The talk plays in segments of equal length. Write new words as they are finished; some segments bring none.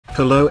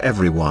Hello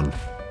everyone.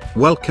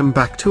 Welcome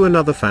back to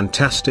another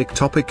fantastic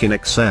topic in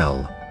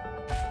Excel.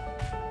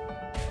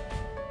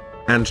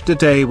 And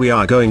today we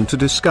are going to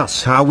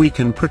discuss how we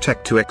can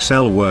protect to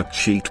Excel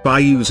worksheet by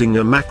using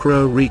a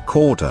macro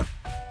recorder.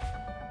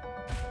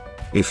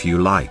 If you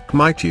like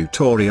my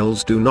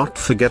tutorials, do not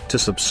forget to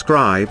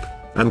subscribe,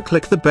 and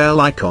click the bell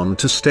icon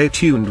to stay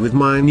tuned with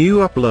my new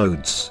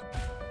uploads.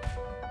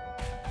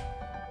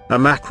 A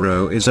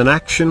macro is an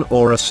action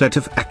or a set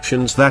of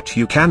actions that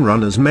you can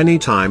run as many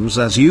times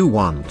as you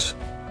want.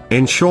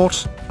 In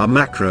short, a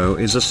macro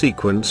is a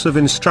sequence of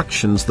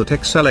instructions that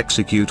Excel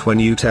execute when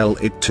you tell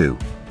it to.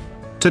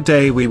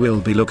 Today we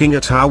will be looking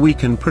at how we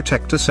can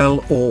protect a cell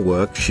or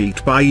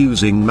worksheet by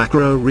using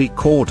macro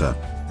recorder.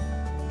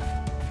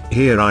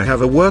 Here I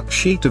have a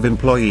worksheet of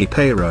employee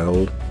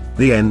payroll.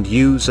 The end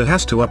user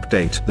has to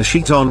update the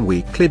sheet on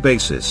weekly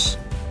basis.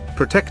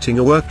 Protecting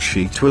a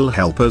worksheet will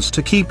help us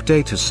to keep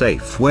data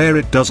safe where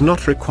it does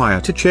not require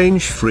to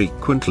change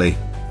frequently.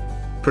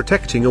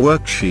 Protecting a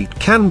worksheet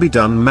can be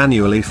done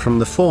manually from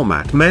the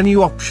Format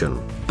menu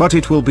option, but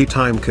it will be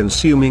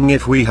time-consuming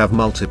if we have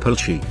multiple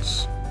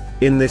sheets.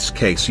 In this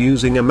case,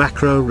 using a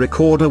macro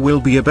recorder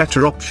will be a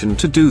better option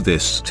to do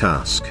this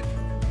task.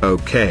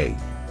 Okay.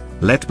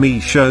 Let me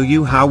show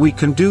you how we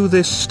can do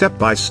this step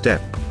by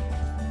step.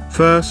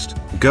 First,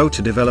 go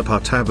to Developer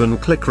tab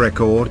and click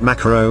Record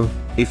Macro.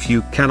 If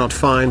you cannot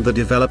find the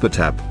Developer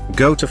tab,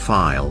 go to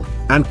File,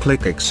 and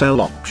click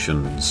Excel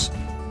Options.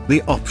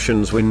 The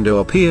Options window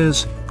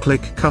appears,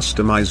 click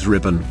Customize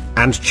ribbon,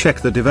 and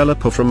check the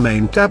Developer from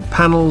Main tab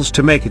panels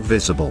to make it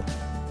visible.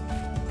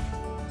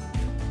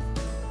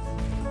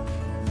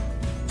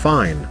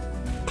 Fine.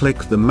 Click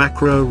the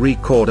Macro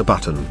Recorder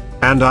button,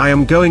 and I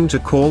am going to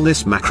call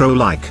this macro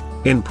like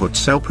Input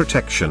Cell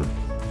Protection.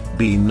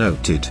 Be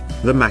noted,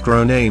 the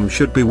macro name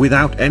should be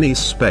without any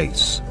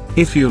space.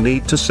 If you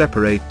need to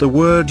separate the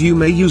word, you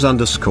may use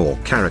underscore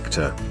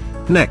character.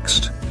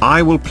 Next,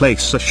 I will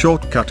place a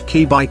shortcut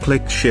key by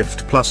click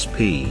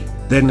Shift+P,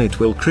 then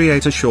it will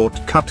create a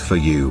shortcut for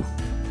you.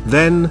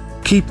 Then,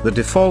 keep the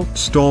default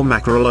store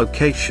macro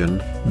location,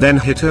 then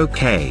hit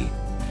OK.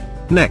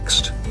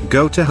 Next,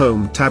 go to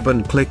Home tab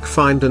and click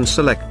Find and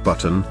Select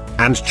button,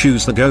 and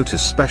choose the Go to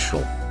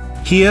Special.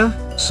 Here,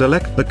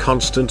 select the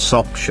Constants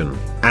option,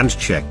 and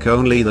check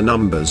only the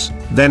numbers,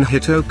 then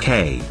hit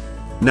OK.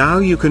 Now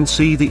you can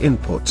see the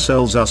input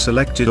cells are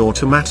selected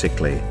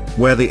automatically,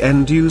 where the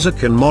end user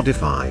can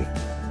modify.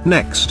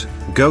 Next,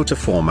 go to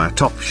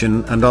Format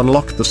option and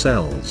unlock the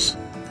cells.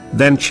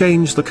 Then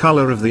change the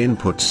color of the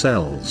input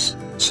cells,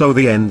 so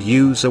the end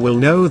user will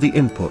know the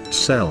input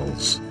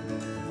cells.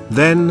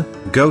 Then,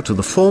 go to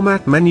the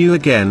Format menu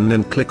again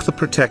and click the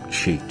Protect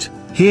Sheet.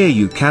 Here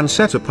you can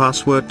set a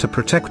password to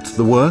protect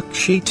the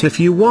worksheet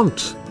if you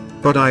want,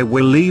 but I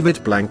will leave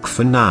it blank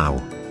for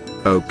now.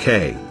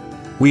 Okay.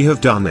 We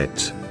have done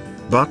it.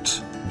 But,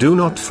 do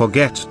not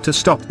forget to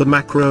stop the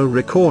macro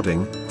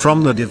recording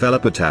from the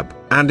Developer tab,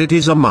 and it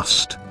is a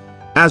must.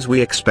 As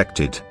we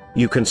expected,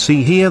 you can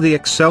see here the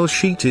Excel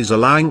sheet is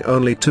allowing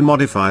only to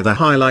modify the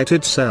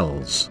highlighted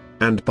cells,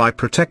 and by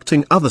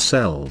protecting other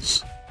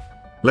cells.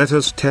 Let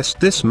us test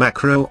this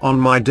macro on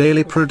my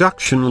daily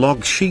production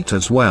log sheet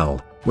as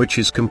well, which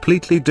is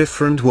completely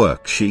different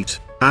worksheet,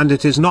 and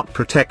it is not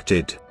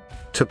protected.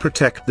 To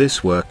protect this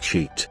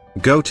worksheet,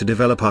 go to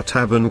Developer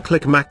tab and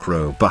click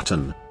Macro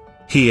button.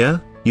 Here,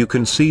 you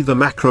can see the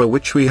macro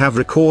which we have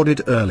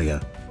recorded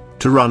earlier.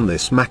 To run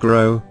this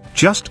macro,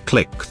 just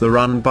click the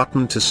Run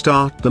button to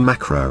start the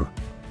macro.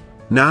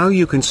 Now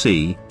you can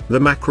see, the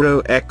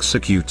macro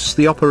executes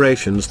the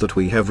operations that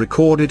we have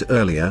recorded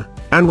earlier,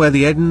 and where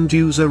the end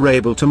user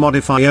able to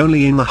modify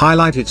only in the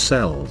highlighted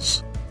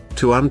cells.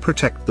 To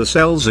unprotect the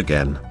cells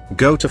again,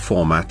 go to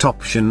Format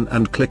option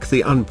and click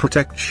the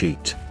Unprotect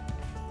sheet.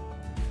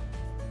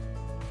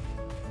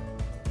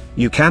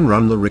 You can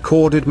run the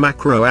recorded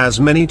macro as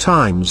many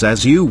times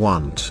as you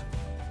want.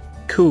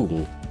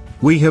 Cool.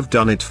 We have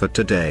done it for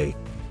today.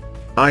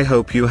 I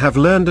hope you have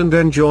learned and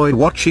enjoyed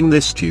watching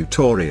this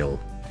tutorial.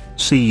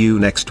 See you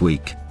next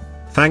week.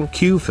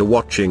 Thank you for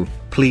watching.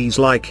 Please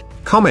like,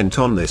 comment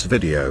on this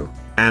video,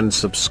 and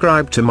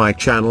subscribe to my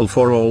channel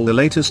for all the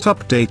latest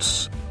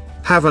updates.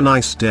 Have a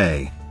nice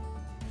day.